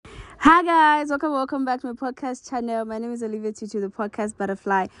Hi guys, welcome back to my podcast channel. My name is Olivia Tutu, the podcast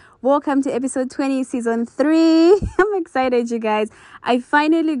butterfly. Welcome to episode 20, season 3. I'm excited, you guys. I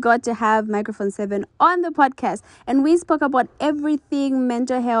finally got to have Microphone 7 on the podcast, and we spoke about everything: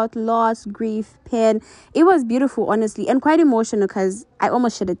 mental health, loss, grief, pain. It was beautiful, honestly, and quite emotional because I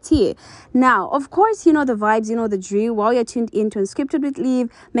almost shed a tear. Now, of course, you know the vibes, you know the drill. While you're tuned in to Unscripted with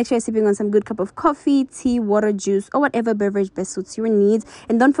Liv, make sure you're sipping on some good cup of coffee, tea, water, juice, or whatever beverage best suits your needs.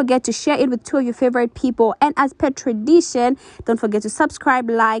 And don't forget to share it with 2 of your favorite people. And as per tradition, don't forget to subscribe,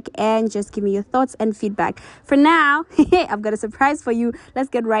 like, and just give me your thoughts and feedback. For now, I've got a surprise for you. Let's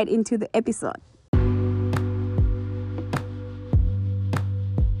get right into the episode.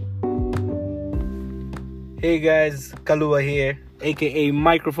 Hey guys, Kalua here, aka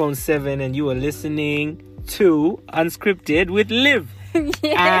Microphone 7, and you are listening to Unscripted with Liv.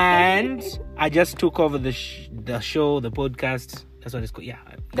 And I just took over the show, the podcast. That's what it's called. Yeah,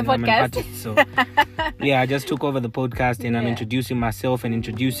 the podcast. I'm an artist, so I just took over the podcast, and I'm introducing myself and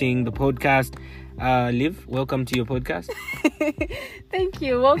introducing the podcast. Liv, welcome to your podcast. Thank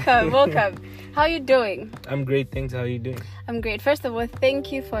you. Welcome. How are you doing? I'm great, thanks. How are you doing? I'm great. First of all,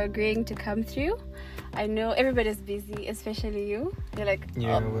 thank you for agreeing to come through. I know everybody's busy, especially you. You're like,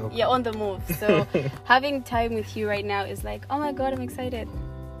 you're on the move. So having time with you right now is like, oh my God, I'm excited.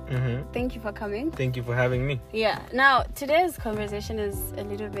 Mm-hmm. Thank you for coming. Thank you for having me. Yeah. Now, today's conversation is a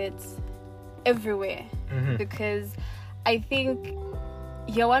little bit everywhere because I think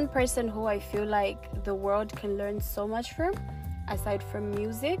you're one person who I feel like the world can learn so much from, aside from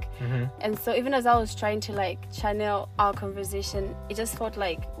music. And so even as I was trying to channel our conversation, it just felt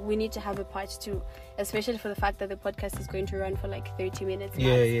like we need to have a part 2, especially for the fact that the podcast is going to run for 30 minutes max.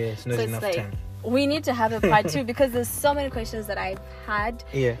 It's not enough time. We need to have a part 2 because there's so many questions that I've had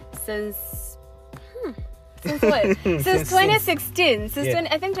since what? Since 2016.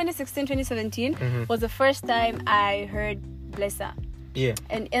 I think 2016, 2017 was the first time I heard Blessa. Yeah.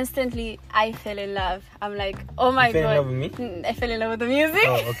 And instantly I fell in love. I'm like, oh my God. You fell in love with me? I fell in love with the music.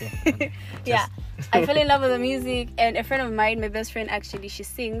 Oh, okay. Yeah. I fell in love with the music, and a friend of mine, my best friend, actually, she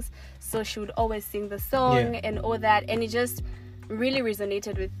sings. So she would always sing the song and all that. And it just really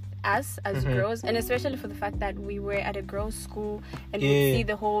resonated with us as girls, and especially for the fact that we were at a girls' school and we see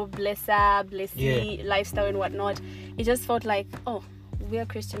the whole blessy lifestyle and whatnot. It just felt like, oh, we are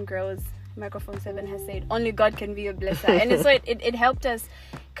Christian girls. Microphone 7 has said only God can be a blesser. And so it helped us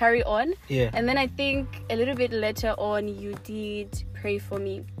carry on. And then I think a little bit later on you did Pray For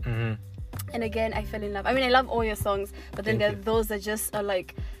Me. And again I fell in love. I mean, I love all your songs, but then there are those that just are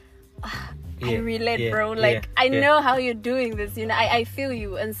like, I relate, bro. I know how you're doing this, you know. I feel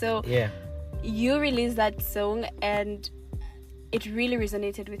you. And so you released that song and it really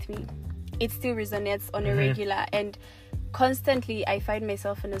resonated with me. It still resonates on a regular, and constantly I find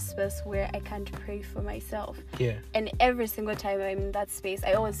myself in a space where I can't pray for myself. And every single time I'm in that space,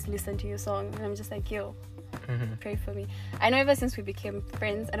 I always listen to your song and I'm just like, yo, pray for me. I know ever since we became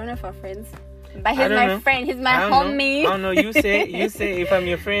friends, I don't know if we're friends, but he's my friend, he's my homie. I don't know. You say if I'm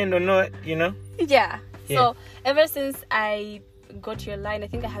your friend or not, you know? Yeah. So ever since I got your line, I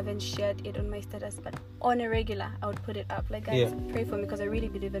think I haven't shared it on my status, but on a regular I would put it up like, guys, pray for me, because I really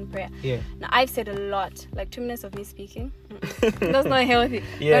believe in prayer. Now I've said a lot, 2 minutes of me speaking. That's not healthy.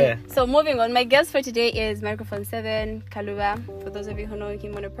 So moving on, my guest for today is Microphone 7, Kalua, for those of you who know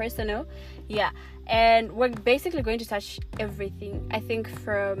him on a personal. And we're basically going to touch everything, I think,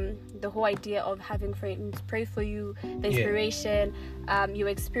 from the whole idea of having friends pray for you, the inspiration, your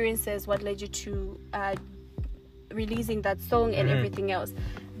experiences, what led you to releasing that song and everything else.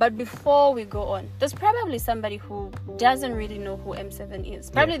 But before we go on, there's probably somebody who doesn't really know who M7 is.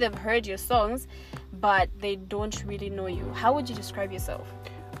 Probably they've heard your songs, but they don't really know you. How would you describe yourself?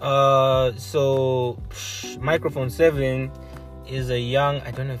 So Microphone 7 is a young,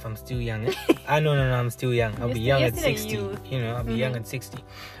 I don't know if I'm still young. No, I'm still young. I'll be young at 60. I'll be young at 60.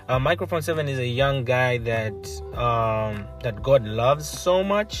 Microphone 7 is a young guy that God loves so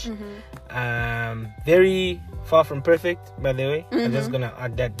much. Very far from perfect, by the way. I'm just gonna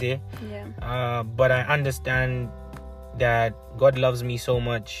add that there. But I understand that God loves me so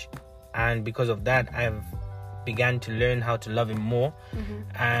much, and because of that I've began to learn how to love him more.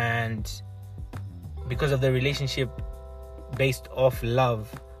 And because of the relationship based off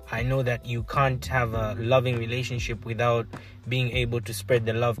love, I know that you can't have a loving relationship without being able to spread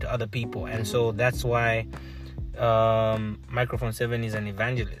the love to other people. And so that's why Microphone 7 is an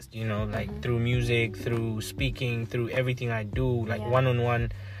evangelist, through music, through speaking, through everything I do,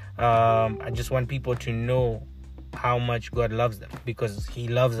 one-on-one. I just want people to know how much God loves them, because he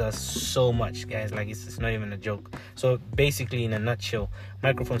loves us so much, guys. Like, it's not even a joke. So basically, in a nutshell,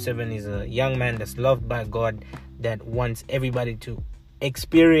 Microphone 7 is a young man that's loved by God, that wants everybody to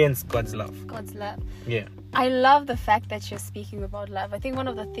experience God's love. God's love. Yeah. I love the fact that you're speaking about love. I think one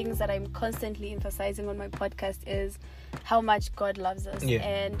of the things that I'm constantly emphasizing on my podcast is how much God loves us. Yeah.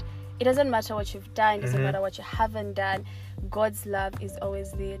 And it doesn't matter what you've done, it doesn't matter what you haven't done. God's love is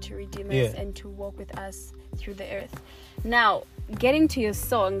always there to redeem us and to walk with us through the earth. Now, getting to your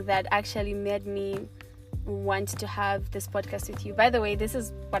song that actually made me want to have this podcast with you. By the way, this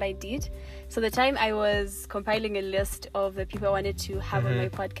is what I did. So the time I was compiling a list of the people I wanted to have on my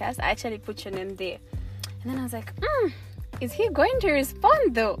podcast, I actually put your name there. And then I was like, is he going to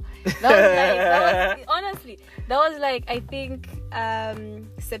respond though? Honestly, that was like, I think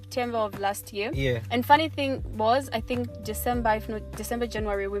September of last year. Yeah. And funny thing was, I think December,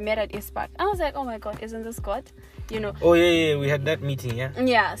 January, we met at East Park. I was like, oh my God, isn't this God? You know. Oh yeah, we had that meeting, yeah.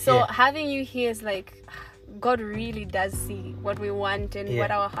 Yeah. So having you here is like, God really does see what we want and what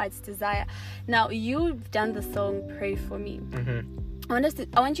our hearts desire. Now, you've done the song "Pray for Me." I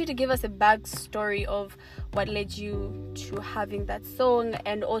want you to give us a backstory of what led you to having that song,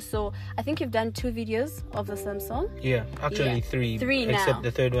 and also I think you've done 2 videos of the same song. Yeah, actually 3. 3 now. Except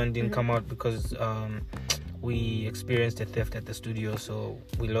the third one didn't come out because we experienced a theft at the studio, so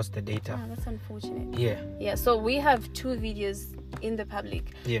we lost the data. Oh, that's unfortunate. Yeah. So we have 2 videos in the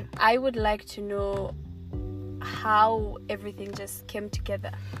public. Yeah. I would like to know how everything just came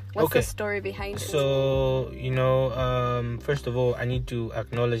together. What's the story behind it? So, first of all, I need to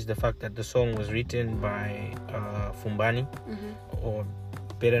acknowledge the fact that the song was written by Fumbani, or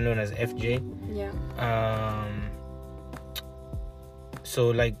better known as FJ. Yeah. So,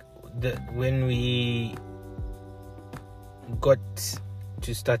 like, when we got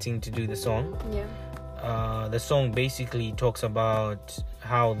to starting to do the song, the song basically talks about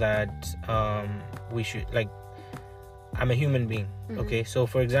how that we should, like, I'm a human being, okay? So,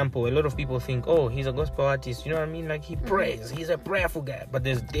 for example, a lot of people think, oh, he's a gospel artist, you know what I mean? Like, he prays, he's a prayerful guy. But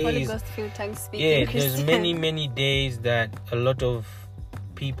there's days... Holy Ghost filled tongue speaking there's many days that a lot of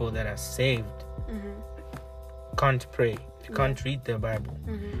people that are saved can't pray, can't read the Bible.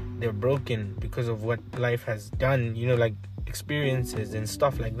 They're broken because of what life has done, like experiences and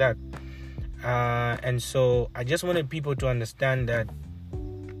stuff like that. And so I just wanted people to understand that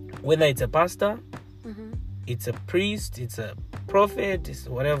whether it's a pastor, it's a priest, it's a prophet, it's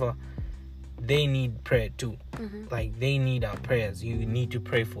whatever, they need prayer too. Like, they need our prayers. You need to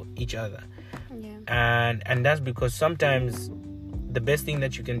pray for each other. And that's because sometimes the best thing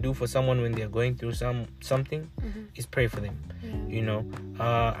that you can do for someone when they're going through something is pray for them.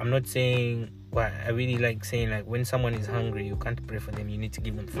 I'm not saying, I really like saying, like, when someone is hungry, you can't pray for them. You need to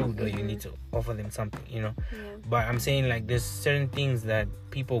give them food, or you need to offer them something, But I'm saying, like, there's certain things that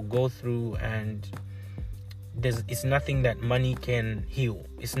people go through, and it's nothing that money can heal.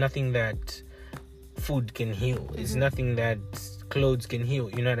 It's nothing that food can heal. It's nothing that clothes can heal.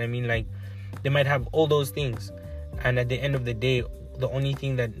 You know what I mean? Like, they might have all those things, and at the end of the day, the only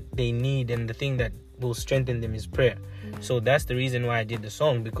thing that they need and the thing that will strengthen them is prayer. So that's the reason why I did the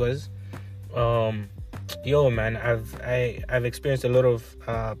song, because man, I've experienced a lot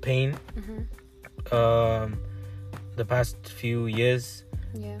of pain the past few years,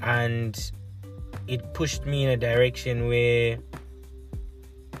 and it pushed me in a direction where,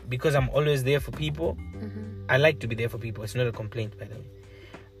 because I'm always there for people, I like to be there for people. It's not a complaint, by the way.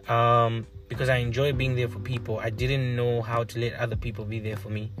 Because I enjoy being there for people, I didn't know how to let other people be there for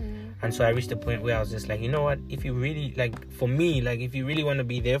me. And so I reached a point where I was just like, you know what, if you really, like, for me, like, if you really want to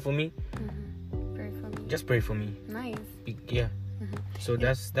be there for me, pray for me. Just pray for me. Nice. So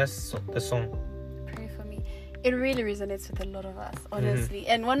that's the song. Pray for me. It really resonates with a lot of us, honestly.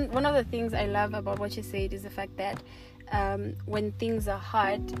 And one of the things I love about what you said is the fact that when things are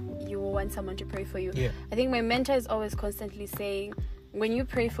hard, you will want someone to pray for you. I think my mentor is always constantly saying, when you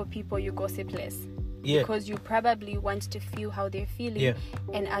pray for people, you gossip less. Because you probably want to feel how they're feeling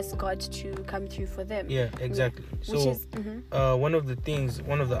and ask God to come through for them. Exactly. So one of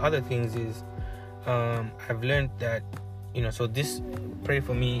the other things is I've learned that, so this pray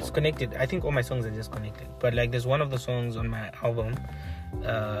for me is connected. I think all my songs are just connected, but like, there's one of the songs on my album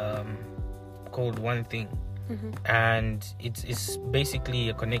called One Thing, and it's basically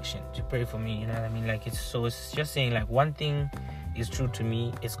a connection to pray for me. You know what I mean? Like, it's just saying, like, one thing is true to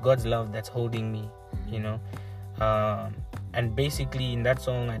me. It's God's love that's holding me, and basically in that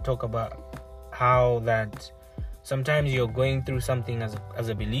song I talk about how that sometimes you're going through something as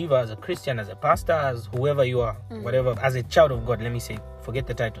a believer, as a Christian, as a pastor, as whoever you are, whatever, as a child of God, let me say, forget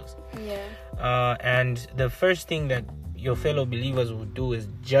the titles. And the first thing that your fellow believers will do is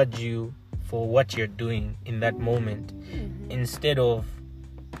judge you for what you're doing in that moment, instead of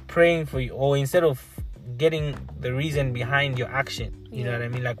praying for you, or instead of getting the reason behind your action. You know what I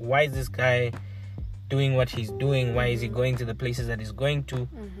mean? Like, why is this guy doing what he's doing? Why is he going to the places that he's going to?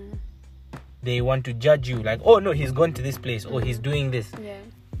 They want to judge you, like, oh no, he's going to this place, or he's doing this,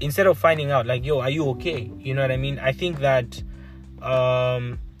 instead of finding out, like, yo, are you okay? You know what I mean? I think that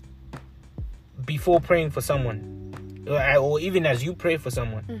before praying for someone, or even as you pray for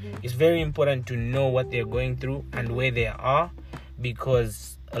someone, it's very important to know what they're going through and where they are,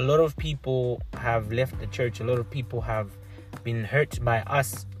 because a lot of people have left the church. A lot of people have been hurt by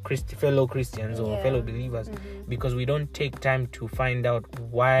us fellow Christians or fellow believers, because we don't take time to find out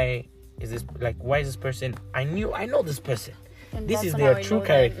why is this person, I know this person, and this is their true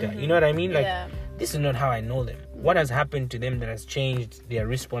character. You know what I mean? Like, this is not how I know them. What has happened to them that has changed their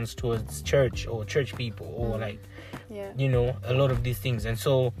response towards church or church people, or like, you know, a lot of these things. And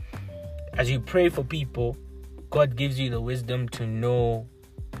so as you pray for people, God gives you the wisdom to know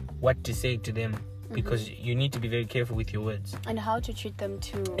what to say to them, because you need to be very careful with your words and how to treat them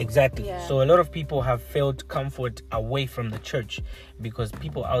too. Exactly. So a lot of people have felt comfort away from the church because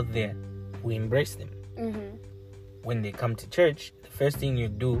people out there will embrace them. When they come to church, the first thing you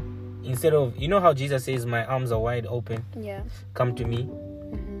do, instead of, you know how Jesus says, my arms are wide open, come to me.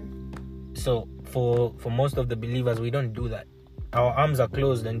 So for most of the believers, we don't do that. Our arms are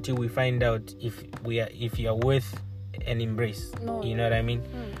closed until we find out if you are worth an embrace. You know what I mean?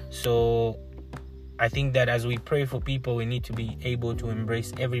 So I think that as we pray for people, we need to be able to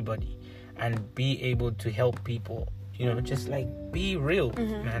embrace everybody and be able to help people. You know, just like be real,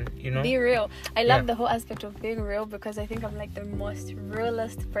 man. You know, be real. I love the whole aspect of being real, because I think I'm like the most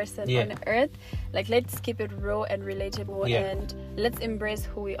realest person on earth. Like, let's keep it real and relatable, and let's embrace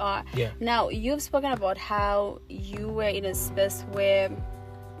who we are. Now, you've spoken about how you were in a space where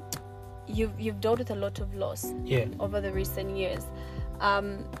you've dealt with a lot of loss over the recent years.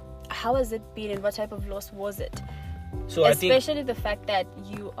 How has it been, and what type of loss was it? So especially the fact that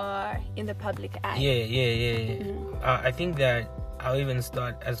you are in the public eye. I think that I'll even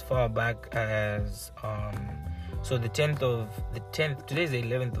start as far back as so the 10th. Today's the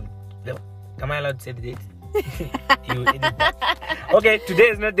 11th of. Am I allowed to say the date? You edit that. Okay, today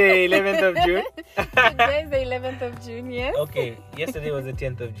is not the 11th of June. Today is the 11th of June. Yes. Okay, yesterday was the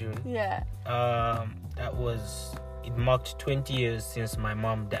 10th of June. It marked 20 years since my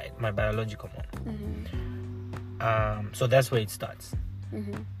mom died, my biological mom. So that's where it starts.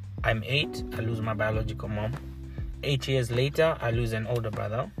 I'm 8, I lose my biological mom. 8 years later, I lose an older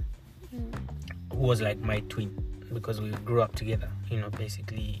brother who was like my twin, because we grew up together, you know,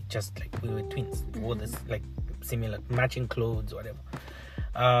 basically just like we were twins. All this like similar, matching clothes, whatever.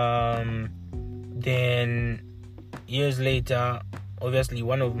 Then years later, obviously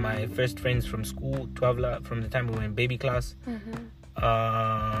one of my first friends from school, Twavla, from the time we were in baby class,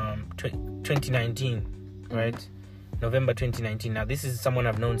 2019, right? November 2019. Now, this is someone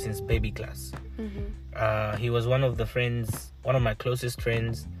I've known since baby class. He was one of my closest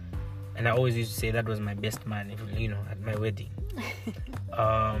friends, and I always used to say that was my best man, you know, at my wedding.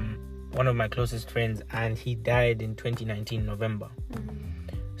 One of my closest friends, and he died in 2019 November.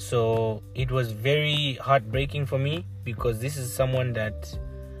 So it was very heartbreaking for me, because this is someone that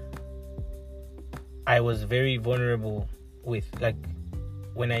I was very vulnerable with. Like,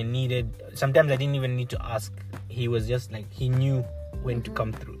 when I needed, sometimes I didn't even need to ask. He was just like, he knew when to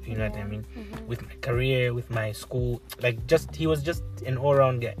come through, you know what I mean? With my career, with my school, like, he was just an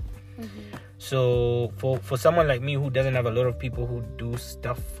all-round guy. So for someone like me who doesn't have a lot of people who do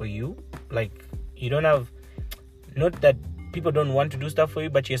stuff for you, like, you don't have, not that people don't want to do stuff for you,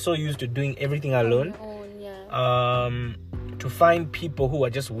 but you're so used to doing everything alone. To find people who are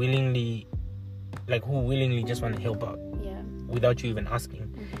just willingly just want to help out without you even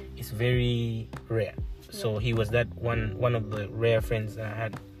asking, it's very rare. So he was that one of the rare friends that I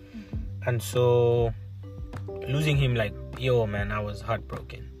had. And so losing him, like, yo, man, I was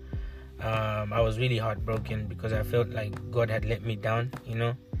heartbroken. I was really heartbroken, because I felt like God had let me down, you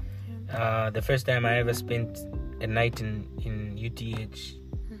know. The first time I ever spent a night in UTH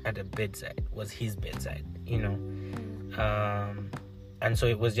at a bedside was his bedside, you know. And so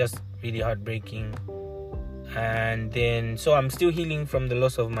it was just really heartbreaking. And then, so I'm still healing from the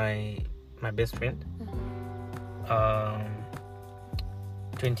loss of my best friend.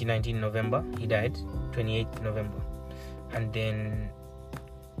 2019 November, he died. 28th November. And then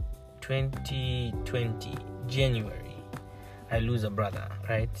 2020 January, I lose a brother,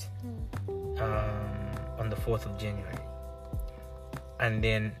 right? On the 4th of January. And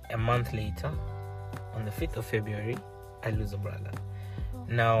then a month later, on the 5th of February, I lose a brother.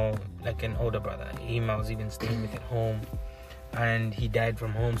 Now, like an older brother. Him, I was even staying with at home. And he died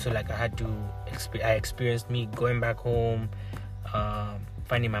from home. So, like, I had to... I experienced me going back home,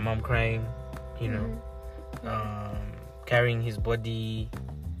 finding my mom crying, you know, carrying his body,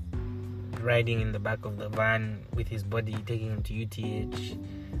 riding in the back of the van with his body, taking him to UTH,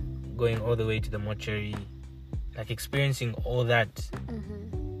 going all the way to the mortuary, like experiencing all that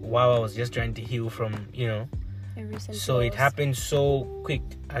while I was just trying to heal from, you know. So it happened so quick.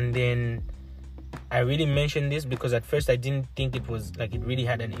 And then I really mentioned this because at first I didn't think it was like it really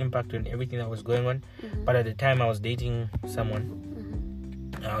had an impact on everything that was going on. But at the time I was dating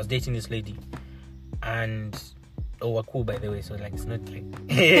someone. I was dating this lady. And we're cool, by the way, so like it's not like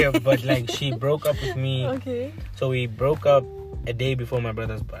yeah, but like she broke up with me. Okay. So we broke up a day before my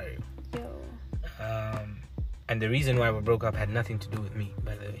brother's burial. And the reason why we broke up had nothing to do with me,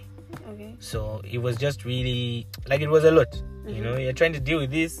 by the way. Okay. So it was just really like it was a lot. You know, you're trying to deal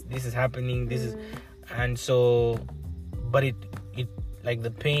with this is happening, this is, and so, but it like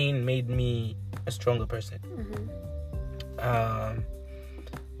the pain made me a stronger person.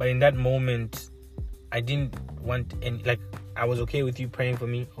 But in that moment, I didn't want any, like, I was okay with you praying for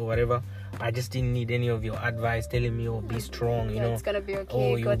me or whatever. I just didn't need any of your advice telling me, oh, be strong, you know. It's gonna be okay.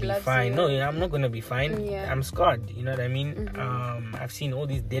 Oh, you'll God be loves fine. you. No, I'm not gonna be fine. Yeah. I'm scarred. You know what I mean? I've seen all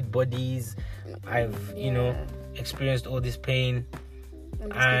these dead bodies. I've, you know, experienced all this pain.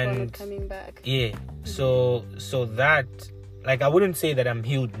 And these people are not coming back. Yeah. So that, like, I wouldn't say that I'm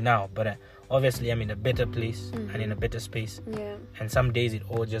healed now, but obviously I'm in a better place and in a better space. Yeah. And some days it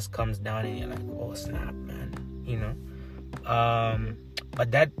all just comes down and you're like, oh snap, man, you know.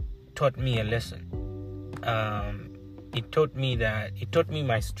 But that taught me a lesson. It taught me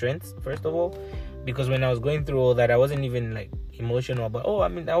my strengths, first of all, because when I was going through all that, I wasn't even like emotional, but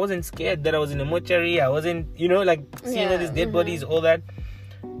I wasn't scared that I was in a mortuary. I wasn't, you know, like seeing all these dead bodies, all that.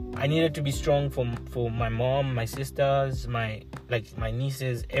 I needed to be strong for my mom, my sisters, my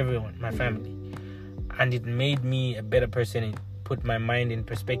nieces, everyone, my family. And it made me a better person. It put my mind in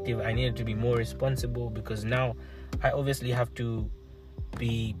perspective. I needed to be more responsible because now I obviously have to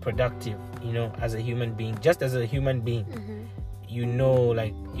be productive, you know, as a human being. Just as a human being, you know,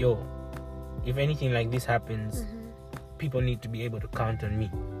 like, yo, if anything like this happens, people need to be able to count on me.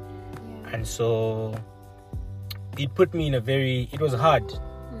 And so it put me in it was hard.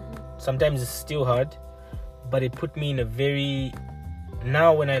 Sometimes it's still hard, but it put me in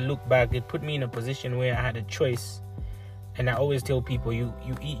now when I look back, it put me in a position where I had a choice. And I always tell people, you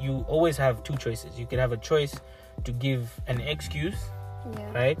always have two choices. You could have a choice to give an excuse,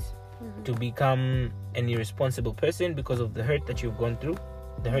 right? To become an irresponsible person because of the hurt that you've gone through,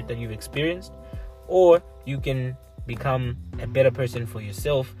 the hurt that you've experienced, or you can become a better person for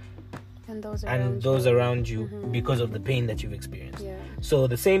yourself and those around you because of the pain that you've experienced. So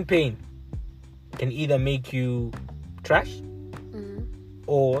the same pain can either make you trash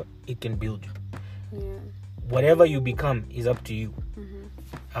or it can build you. Whatever you become is up to you.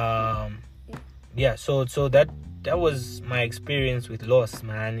 So that was my experience with loss,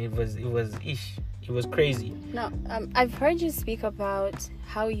 man. It was crazy. Now, I've heard you speak about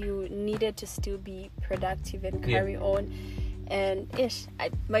how you needed to still be productive and carry on. And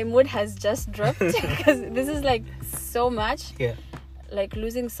my mood has just dropped because this is like so much. Like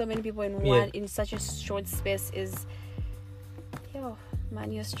losing so many people in such a short space is,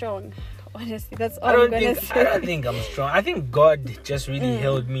 man, you're strong. Honestly, that's all I'm gonna say. I don't think I'm strong. I think God just really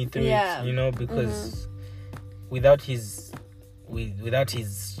held me through it, you know, because without his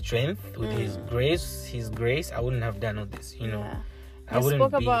strength, with his grace, I wouldn't have done all this, you know. You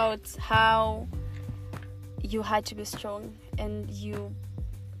spoke about how you had to be strong, and you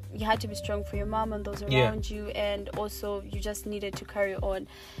had to be strong for your mom and those around you, and also you just needed to carry on.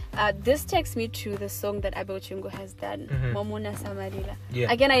 This takes me to the song that Abel Chungo has done, Momona Samarila.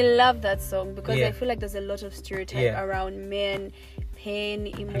 Again, I love that song because I feel like there's a lot of stereotype around men, pain,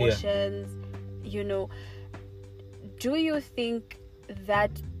 emotions, you know. Do you think that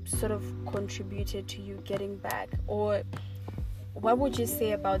sort of contributed to you getting back? Or what would you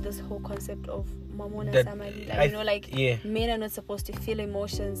say about this whole concept of Momona Samarila? You know, like, men are not supposed to feel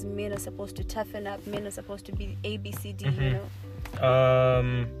emotions, men are supposed to toughen up, men are supposed to be A, B, C, D, you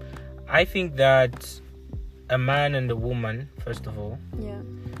know? I think that a man and a woman, first of all,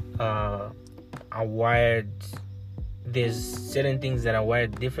 are wired. There's certain things that are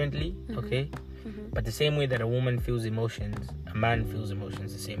wired differently, okay? But the same way that a woman feels emotions, a man feels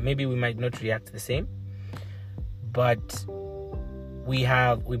emotions the same. Maybe we might not react the same, but we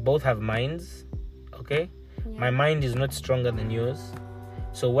both have minds, okay? My mind is not stronger than yours.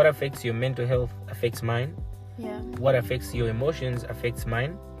 So what affects your mental health affects mine. Yeah. What affects your emotions affects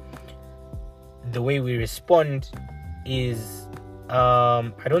mine. The way we respond is,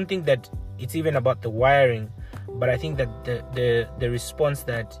 I don't think that it's even about the wiring, but I think that the response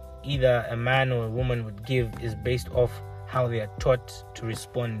that either a man or a woman would give is based off how they are taught to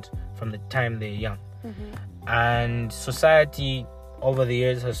respond from the time they're young. And society over the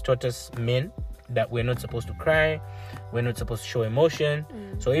years has taught us men that we're not supposed to cry, we're not supposed to show emotion.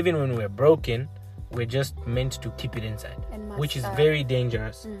 So even when we're broken, we're just meant to keep it inside, which is very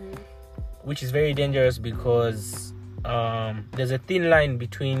dangerous. Which is very dangerous because there's a thin line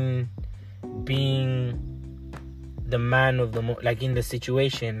between being the man of the like in the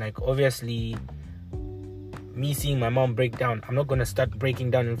situation. Like obviously, me seeing my mom break down, I'm not gonna start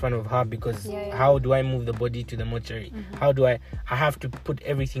breaking down in front of her because how do I move the body to the mortuary? How do I have to put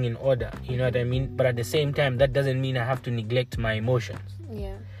everything in order, you know what I mean? But at the same time, that doesn't mean I have to neglect my emotions.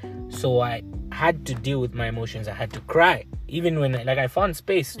 So I had to deal with my emotions. I had to cry, even when I found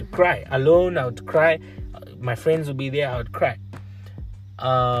space to cry alone. I would cry, my friends would be there, I would cry,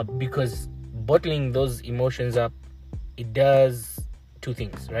 because bottling those emotions up, it does two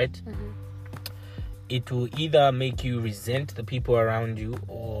things, right? It will either make you resent the people around you,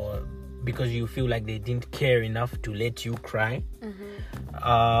 or because you feel like they didn't care enough to let you cry,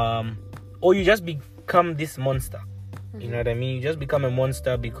 or you just become this monster. You know what I mean? You just become a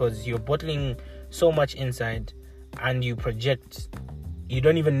monster because you're bottling so much inside, and you project. You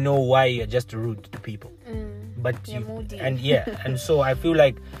don't even know why you're just rude to people, but you're moody. And so I feel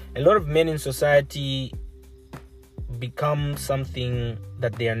like a lot of men in society become something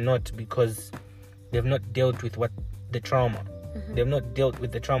that they are not because they've not dealt with the trauma. They've not dealt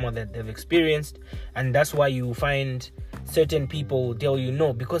with the trauma that they've experienced, and that's why you find certain people tell you,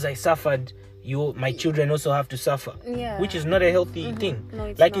 no, because I suffered, my children also have to suffer, which is not a healthy thing.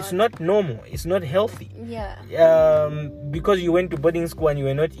 No, it's not normal. It's not healthy. Because you went to boarding school and you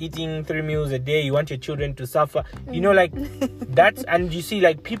were not eating 3 meals a day, you want your children to suffer. You know, like that's, and you see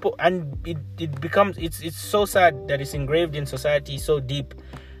like people, and it becomes, it's so sad that it's engraved in society so deep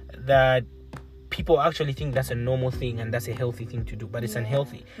that people actually think that's a normal thing and that's a healthy thing to do, but it's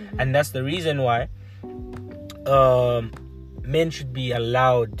unhealthy. And that's the reason why men should be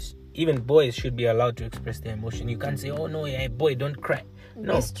allowed, even boys should be allowed to express their emotion. You can't say, oh no, boy, don't cry.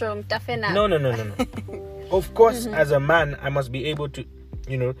 No. Be strong, toughen up. No. Of course, as a man, I must be able to,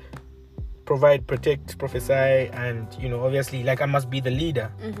 provide, protect, prophesy, and, obviously, like I must be the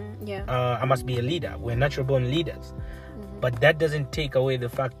leader. I must be a leader. We're natural born leaders. But that doesn't take away the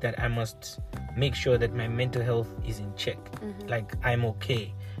fact that I must make sure that my mental health is in check. Like I'm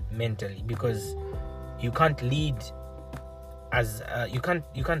okay mentally, because you can't lead you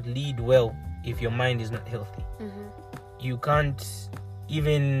can't lead well if your mind is not healthy. You can't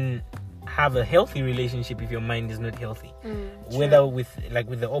even have a healthy relationship if your mind is not healthy, whether with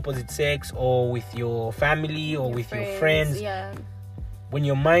the opposite sex or with your family or with your friends. When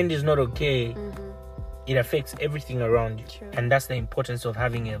your mind is not okay, it affects everything around you. And that's the importance of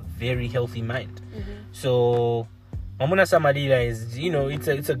having a very healthy mind. So Mamuna Samadila is,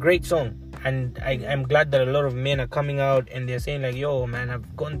 it's a great song, and I'm glad that a lot of men are coming out and they're saying like, yo man,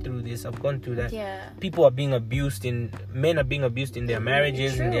 I've gone through this, I've gone through that. Men are being abused in their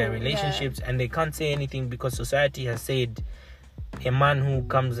marriages, in their relationships, and they can't say anything because society has said a man who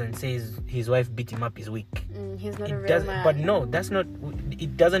comes and says his wife beat him up is weak. He's not a real man. But no, that's not,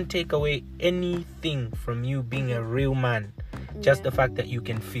 it doesn't take away anything from you being a real man. Just the fact that you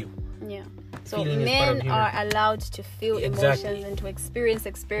can feel. So men are allowed to feel emotions and to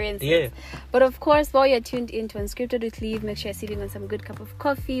experiences. But of course, while you're tuned in to Unscripted with Liv, make sure you're sitting on some good cup of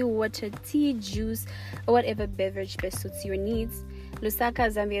coffee, water, tea, juice, or whatever beverage best suits your needs.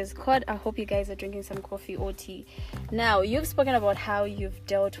 Lusaka, Zambia's cod. I hope you guys are drinking some coffee or tea. Now, you've spoken about how you've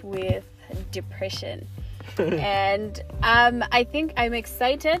dealt with depression. And I think I'm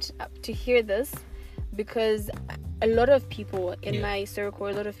excited to hear this, because a lot of people in my circle,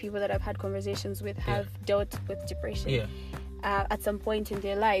 a lot of people that I've had conversations with have dealt with depression at some point in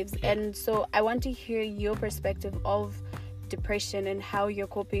their lives. And so I want to hear your perspective of depression and how you're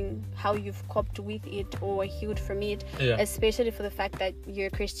coping, how you've coped with it or healed from it, especially for the fact that you're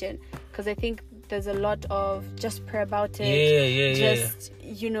a Christian. Because I think there's a lot of just pray about it,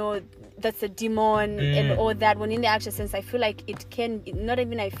 that's a demon and all that, when in the actual sense I feel like it can be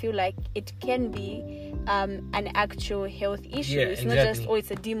an actual health issue. It's not just,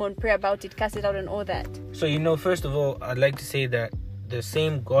 it's a demon, pray about it, cast it out and all that. So first of all, I'd like to say that the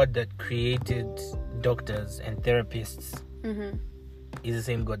same God that created doctors and therapists is the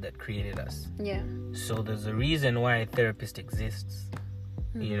same God that created us. So there's a reason why a therapist exists.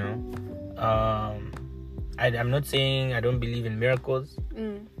 you know. I'm not saying I don't believe in miracles,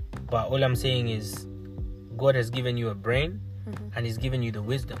 but all I'm saying is God has given you a brain and He's given you the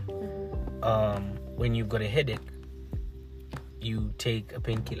wisdom. When you've got a headache, you take a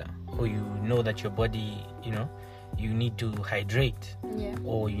painkiller, or you know that your body, you know, you need to hydrate,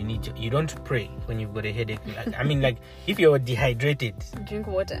 or you don't pray when you've got a headache. I mean, like, if you're dehydrated, drink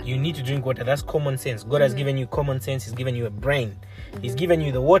water. You need to drink water. That's common sense. God has given you common sense. He's given you a brain. He's given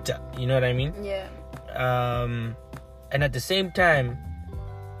you the water. You know what I mean? Yeah. And at the same time,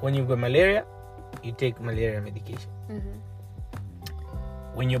 when you've got malaria, you take malaria medication.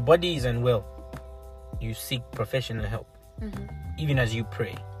 When your body is unwell, you seek professional help, even as you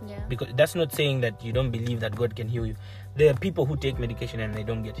pray. Because that's not saying that you don't believe that God can heal you. There are people who take medication and they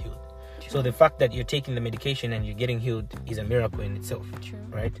don't get healed. True. So the fact that you're taking the medication and you're getting healed is a miracle in itself. True.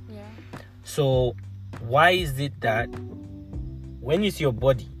 Right? Yeah. So why is it that when it's your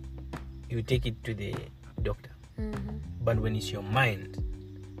body, you take it to the doctor, but when it's your mind,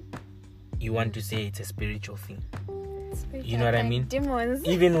 you want to say it's a spiritual thing? You know what I mean? Demons.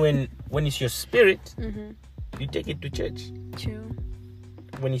 Even when it's your spirit, you take it to church. True.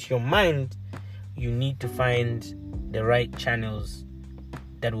 When it's your mind, you need to find the right channels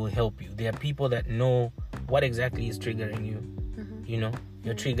that will help you. There are people that know what exactly is triggering you. You know,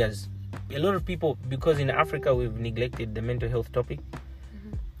 your triggers. A lot of people, because in Africa we've neglected the mental health topic,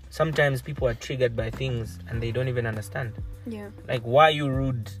 sometimes people are triggered by things and they don't even understand. Yeah. Like, why are you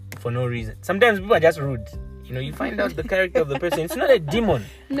rude for no reason? Sometimes people are just rude. You know, you find out the character of the person. It's not a demon.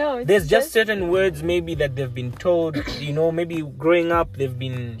 No, there's just certain words maybe that they've been told, you know, maybe growing up they've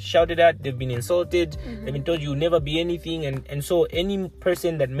been shouted at, they've been insulted, they've been told you'll never be anything, and so any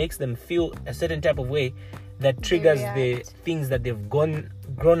person that makes them feel a certain type of way that triggers the things that they've grown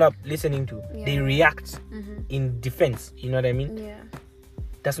up listening to, they react in defense. You know what I mean? Yeah.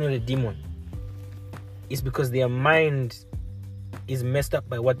 That's not a demon. It's because their mind is messed up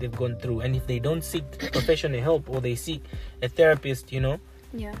by what they've gone through, and if they don't seek professional help or they seek a therapist, you know,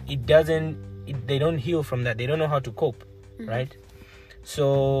 they don't heal from that. They don't know how to cope, right?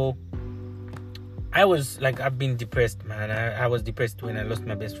 So I've been depressed, man. I was depressed when I lost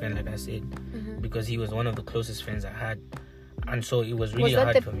my best friend, like I said, because he was one of the closest friends I had, and so it was really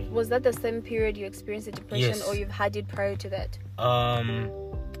hard for me. Was that the same period you experienced the depression? Yes. Or you've had it prior to that?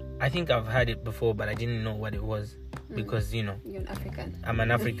 I think I've had it before, but I didn't know what it was. Because, you know, you're an African. I'm an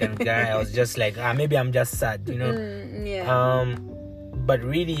African guy. I was just like, maybe I'm just sad, you know. But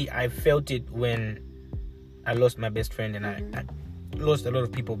really, I felt it when I lost my best friend, and I lost a lot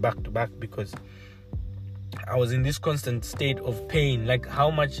of people back to back, because I was in this constant state of pain. Like,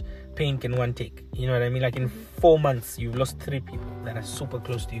 how much pain can one take? You know what I mean? Like, in 4 months, you've lost 3 people that are super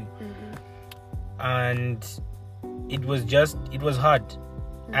close to you. And it was hard.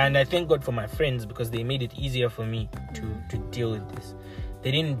 And I thank God for my friends, because they made it easier for me to deal with this.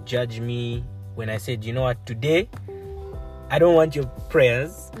 They didn't judge me when I said, you know what, today, I don't want your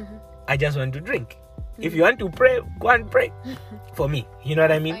prayers. I just want to drink. If you want to pray, go and pray for me. You know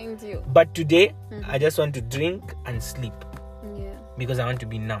what I mean? But today, I just want to drink and sleep. Yeah. Because I want to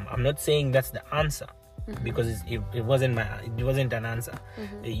be numb. I'm not saying that's the answer. Because it wasn't an answer.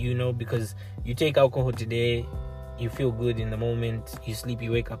 You know, because you take alcohol today, you feel good in the moment, you sleep,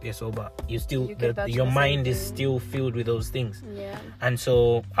 you wake up, you're sober, your mind is still filled with those things. And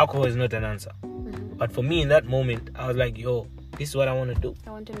so alcohol is not an answer. But for me in that moment, I was like, yo, this is what I want to do.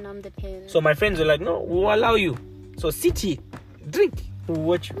 I want to numb the pain. So my friends were like, no, we'll allow you, so sit here, drink, we'll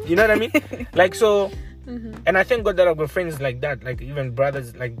watch you. You know what I mean? Like, so and I thank God that I've got friends like that, like even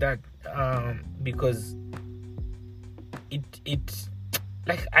brothers like that, because it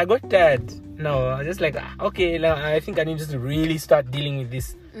like, I got tired. No, I was just like, okay, now I think I need to really start dealing with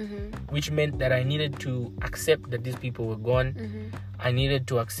this. Which meant that I needed to accept that these people were gone. I needed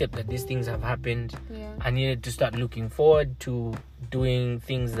to accept that these things have happened. I needed to start looking forward to doing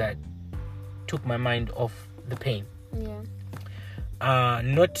things that took my mind off the pain.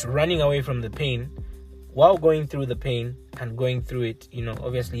 Not running away from the pain while going through the pain and going through it. You know,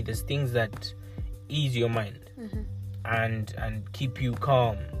 obviously there's things that ease your mind and keep you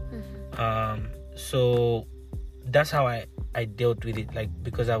calm. So that's how I dealt with it, like,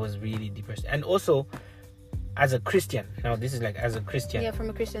 because I was really depressed. And also as a Christian, now this is like as a Christian, from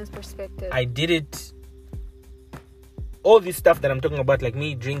a Christian's perspective, I did it, all this stuff that I'm talking about, like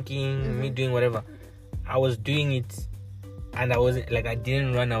me drinking, me doing whatever, I was doing it, and I wasn't like, I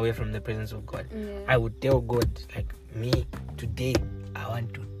didn't run away from the presence of God. I would tell God, like, me today I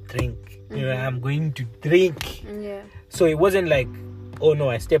want to drink. You know, I'm going to drink. So it wasn't like oh no,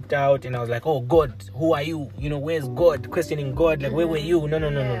 I stepped out and I was like, oh God, who are you? You know, where's God? Questioning God, like, where were you?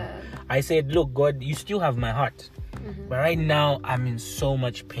 No. I said, look, God, you still have my heart. But right now, I'm in so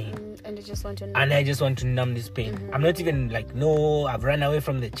much pain. And I just want to numb this pain. I'm not even like, no, I've run away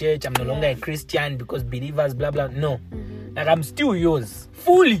from the church. I'm no longer a Christian because believers, blah, blah. No. Like, I'm still yours,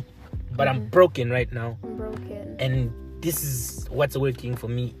 fully. But I'm broken right now. And this is what's working for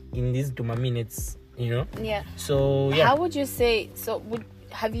me in these 2 minutes, you know? Yeah. So, yeah. How would you say,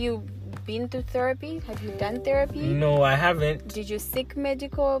 have you been to therapy? Have you done therapy? No, I haven't. Did you seek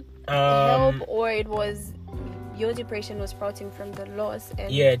medical help, or it was your depression was sprouting from the loss?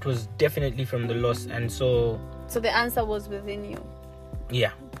 Yeah, it was definitely from the loss. And so the answer was within you.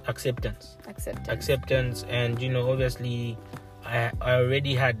 Yeah, acceptance. And, you know, obviously I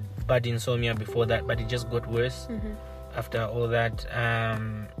already had bad insomnia before that, but it just got worse. After all that.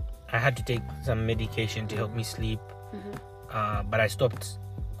 I had to take some medication to help me sleep, but I stopped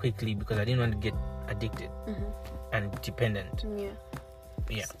quickly because I didn't want to get addicted and dependent.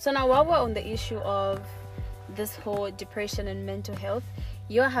 Yeah. So now, while we're on the issue of this whole depression and mental health,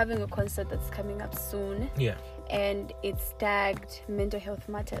 you're having a concert that's coming up soon. Yeah. And it's tagged Mental Health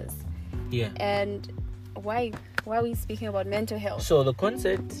Matters. Yeah. And why are we speaking about mental health? So the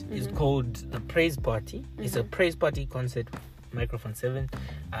concert is called the Praise Party. It's a Praise Party concert. Microphone 7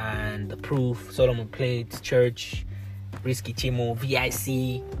 and The Proof, Solomon Plate, Church, Risky Chimo,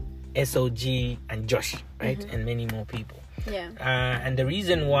 VIC, SOG, and Josh, right? And many more people. Yeah. And the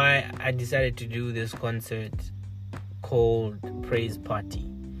reason why I decided to do this concert called Praise Party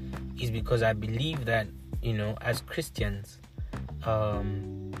is because I believe that, you know, as Christians,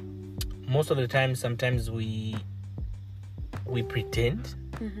 most of the time, sometimes we pretend.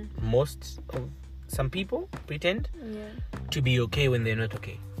 Some people pretend to be okay when they're not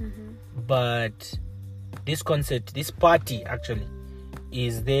okay. But this concert, this party actually,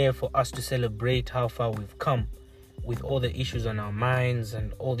 is there for us to celebrate how far we've come with all the issues on our minds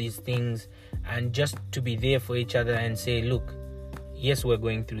and all these things, and just to be there for each other and say, look, yes, we're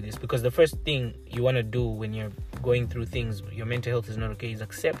going through this. Because the first thing you want to do when you're going through things, your mental health is not okay, is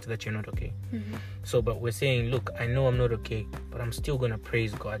accept that you're not okay. So, but we're saying, look, I know I'm not okay, but I'm still going to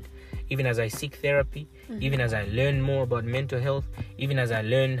praise God. Even as I seek therapy, even as I learn more about mental health, even as I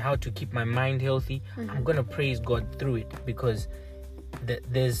learn how to keep my mind healthy, I'm going to praise God through it, because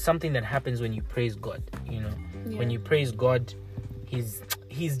there's something that happens when you praise God, you know. When you praise God,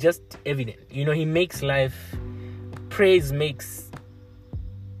 he's just evident. You know, he makes life, praise makes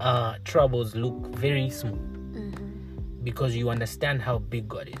troubles look very smooth, because you understand how big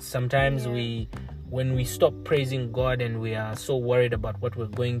God is. Sometimes when we stop praising God and we are so worried about what we're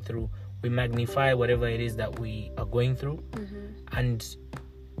going through, we magnify whatever it is that we are going through, and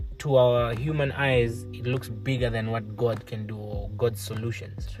to our human eyes it looks bigger than what God can do or God's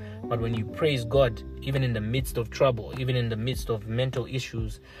solutions. But when you praise God, even in the midst of trouble, even in the midst of mental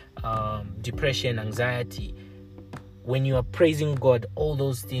issues, depression, anxiety, when you are praising God, all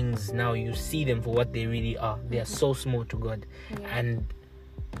those things, now you see them for what they really are. They are so small to God. And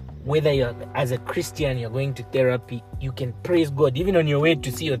whether you're, as a Christian, you're going to therapy, you can praise God even on your way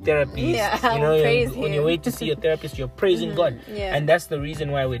to see your therapist. You know, on your way to see your therapist, you're praising God. And that's the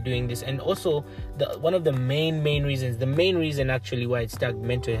reason why we're doing this. And also, one of the main reasons, the main reason actually why it's tagged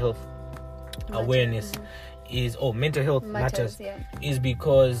mental health awareness is, mental health matters is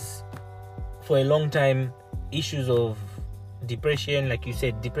because for a long time, issues of depression, like you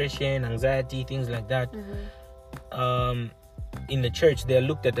said, depression, anxiety, things like that, in the church, they're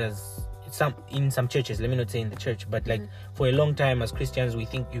looked at as in some churches, let me not say in the church, but like for a long time as Christians, we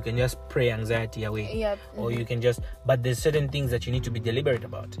think you can just pray anxiety away, or you can just, but there's certain things that you need to be deliberate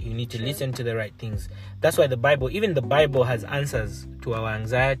about. You need to listen to the right things. That's why even the Bible has answers to our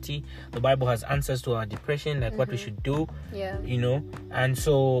anxiety. The Bible has answers to our depression, like what we should do, you know. And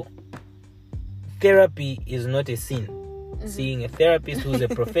so therapy is not a sin. Seeing a therapist who's a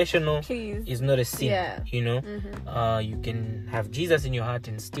professional is not a sin. You know, you can have Jesus in your heart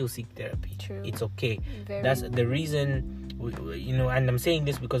and still seek therapy. It's okay. That's the reason, you know, and I'm saying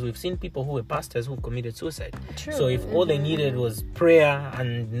this because we've seen people who were pastors who committed suicide. So if all they needed was prayer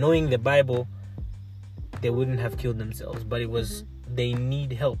and knowing the Bible, they wouldn't have killed themselves. But it was, they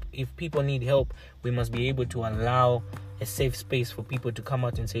need help. If people need help, we must be able to allow a safe space for people to come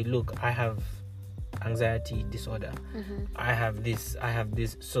out and say, look, I have anxiety disorder, I have this,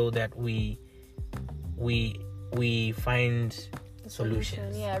 so that we find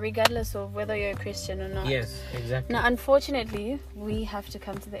solutions. Yeah, regardless of whether you're a Christian or not. Yes, exactly. Now, unfortunately, we have to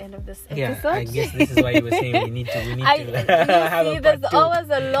come to the end of this episode. Yeah, I guess this is why you were saying we need to have there's always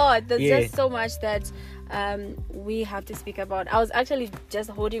a lot. There's just so much that we have to speak about. I was actually just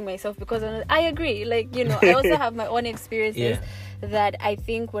holding myself because I agree. Like, you know, I also have my own experiences that I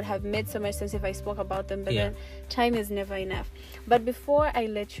think would have made so much sense if I spoke about them, but then time is never enough. But before I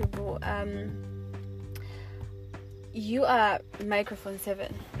let you go, you are microphone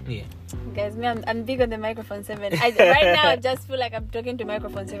 7. Yeah. Guys, I'm big on the microphone 7. Right now, I just feel like I'm talking to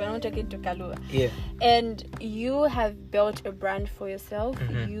microphone 7. I'm not talking to Kalua. Yeah. And you have built a brand for yourself.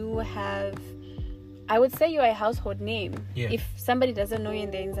 Mm-hmm. You have, I would say you are a household name. Yeah. If somebody doesn't know you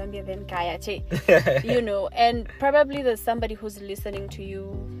in Zambia, then Kaya Che. You know, and probably there's somebody who's listening to you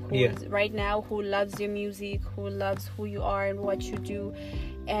who's right now, who loves your music, who loves who you are and what you do.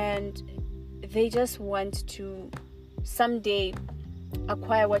 And they just want to someday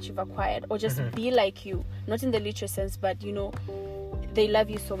acquire what you've acquired, or just be like you, not in the literal sense, but you know, they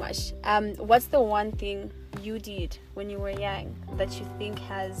love you so much. What's the one thing you did when you were young that you think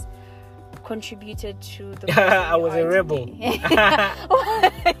has contributed to the I was a rebel.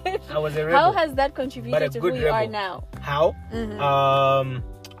 I was a rebel. How has that contributed to who you are now? How?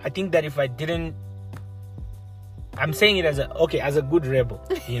 I think that if I didn't, I'm saying it as a good rebel,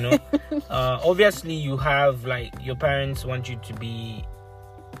 you know. Obviously you have, like, your parents want you to be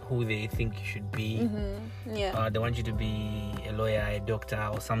who they think you should be. They want you to be a lawyer, a doctor,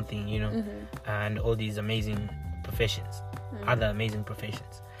 or something, you know, and all these amazing professions, other amazing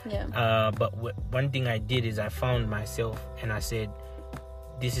professions. But one thing I did is I found myself and I said,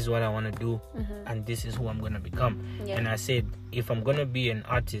 this is what I want to do, and this is who I'm going to become. And I said, if I'm going to be an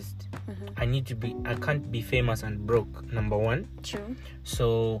artist, I can't be famous and broke, number one. True.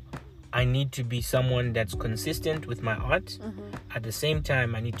 So I need to be someone that's consistent with my art. At the same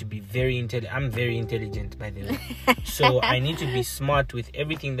time, I need to be very intelligent. I'm very intelligent, by the way. So I need to be smart with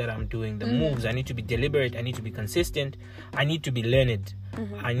everything that I'm doing. The moves, I need to be deliberate. I need to be consistent. I need to be learned.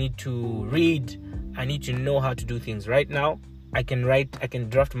 I need to read. I need to know how to do things. Right now, I can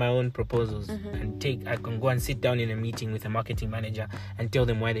draft my own proposals and I can go and sit down in a meeting with a marketing manager and tell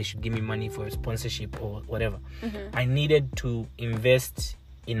them why they should give me money for a sponsorship or whatever. I needed to invest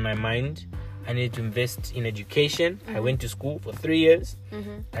in my mind. I needed to invest in education. I went to school for 3 years.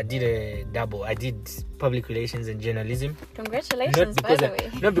 I did a double. I did public relations and journalism. Congratulations, by the way.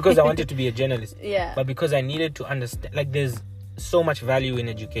 Not because I wanted to be a journalist, yeah, but because I needed to understand, like, there's so much value in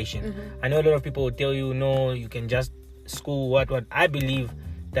education. I know a lot of people will tell you, no, you can just school, what. I believe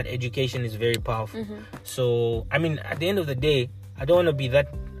that education is very powerful. So, I mean, at the end of the day, I don't want to be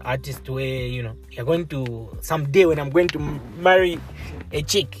that artist where, you know, you're going to, someday when I'm going to marry a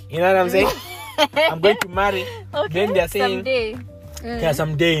chick, you know what I'm saying? I'm going to marry, then they're saying someday. Yeah,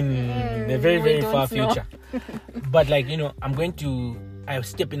 someday in the very, very far future. But, like, you know, I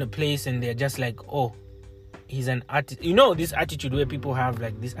step in a place and they're just like, oh, he's an artist. You know, this attitude where people have,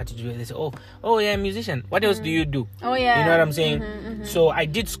 like, this attitude where they say, oh yeah, musician, what else do you do? Oh yeah, you know what I'm saying? So I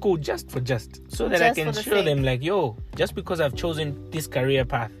did school just so that I can show them, like, yo, just because I've chosen this career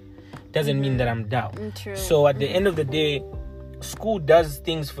path doesn't mean that I'm down. True. So at the end of the day, school does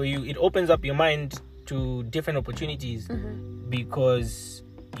things for you. It opens up your mind to different opportunities because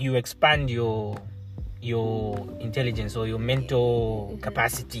you expand your intelligence or your mental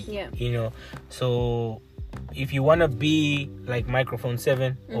capacity, you know. So if you want to be like Microphone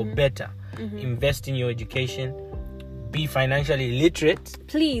 7 or better, invest in your education, be financially literate,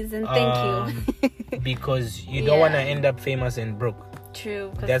 please, and thank you, because you don't want to end up famous and broke.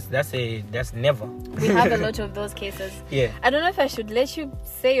 True. That's never. We have a lot of those cases. Yeah. I don't know if I should let you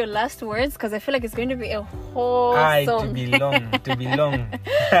say your last words because I feel like it's going to be a whole song. To be long. But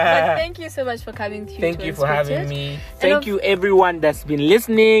thank you so much for coming through. Thank you for having me. Thank you everyone that's been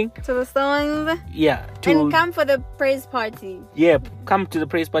listening to the songs. Yeah. And come for the praise party. Yeah, come to the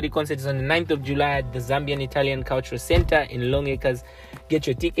praise party concert. It's on the 9th of July at the Zambian Italian Cultural Center in Long Acres. Get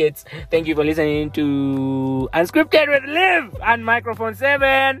your tickets. Thank you for listening to Unscripted with Liv and Microphone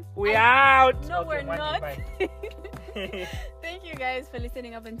 7. We out. No, we're not. Thank you guys for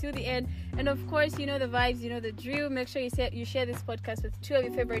listening up until the end. And of course, you know the vibes, you know the drill. Make sure you share this podcast with 2 of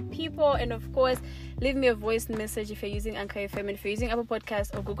your favorite people. And of course, leave me a voice message if you're using Anchor FM, and if you're using Apple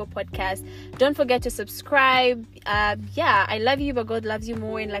Podcasts or Google Podcasts. Don't forget to subscribe. I love you, but God loves you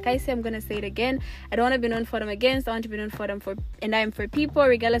more. And like I say, I'm gonna say it again. I don't want to be known for them against. I want to be known for them for, and I am for people,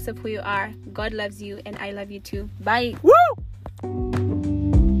 regardless of who you are. God loves you, and I love you too. Bye. Woo!